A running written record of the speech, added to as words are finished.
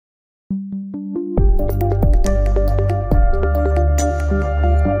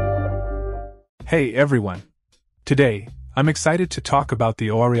Hey everyone! Today, I'm excited to talk about the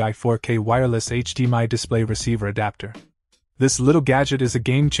OREI 4K wireless HDMI display receiver adapter. This little gadget is a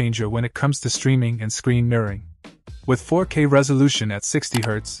game changer when it comes to streaming and screen mirroring. With 4K resolution at 60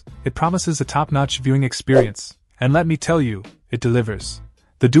 Hz, it promises a top-notch viewing experience, and let me tell you, it delivers.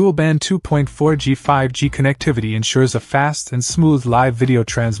 The dual-band 2.4G 5G connectivity ensures a fast and smooth live video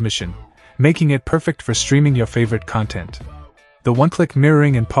transmission, making it perfect for streaming your favorite content. The one-click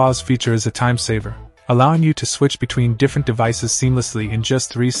mirroring and pause feature is a time saver, allowing you to switch between different devices seamlessly in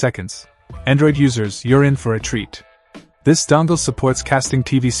just 3 seconds. Android users, you're in for a treat. This dongle supports casting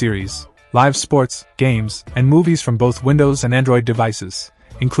TV series, live sports, games, and movies from both Windows and Android devices,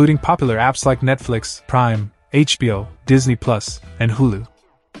 including popular apps like Netflix, Prime, HBO, Disney+, and Hulu.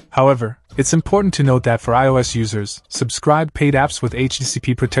 However, it's important to note that for iOS users, subscribed paid apps with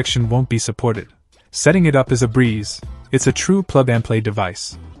HDCP protection won't be supported. Setting it up is a breeze. It's a true plug-and-play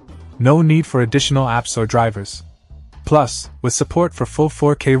device. No need for additional apps or drivers. Plus, with support for full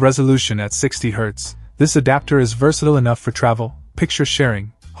 4K resolution at 60 Hz, this adapter is versatile enough for travel, picture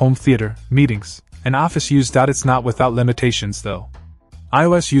sharing, home theater, meetings, and office use. It's not without limitations though.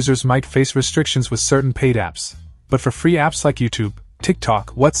 iOS users might face restrictions with certain paid apps, but for free apps like YouTube,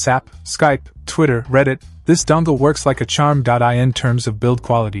 TikTok, WhatsApp, Skype, Twitter, Reddit, this dongle works like a charm. In terms of build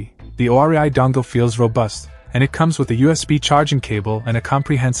quality, the OREI dongle feels robust, and it comes with a USB charging cable and a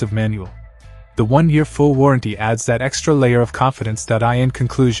comprehensive manual. The 1-year full warranty adds that extra layer of confidence. In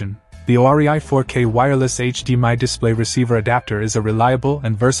conclusion, the OREI 4K wireless HDMI display receiver adapter is a reliable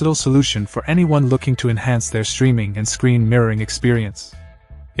and versatile solution for anyone looking to enhance their streaming and screen mirroring experience.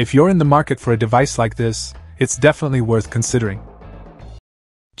 If you're in the market for a device like this, it's definitely worth considering.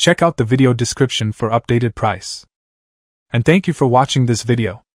 Check out the video description for updated price. And thank you for watching this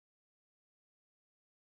video.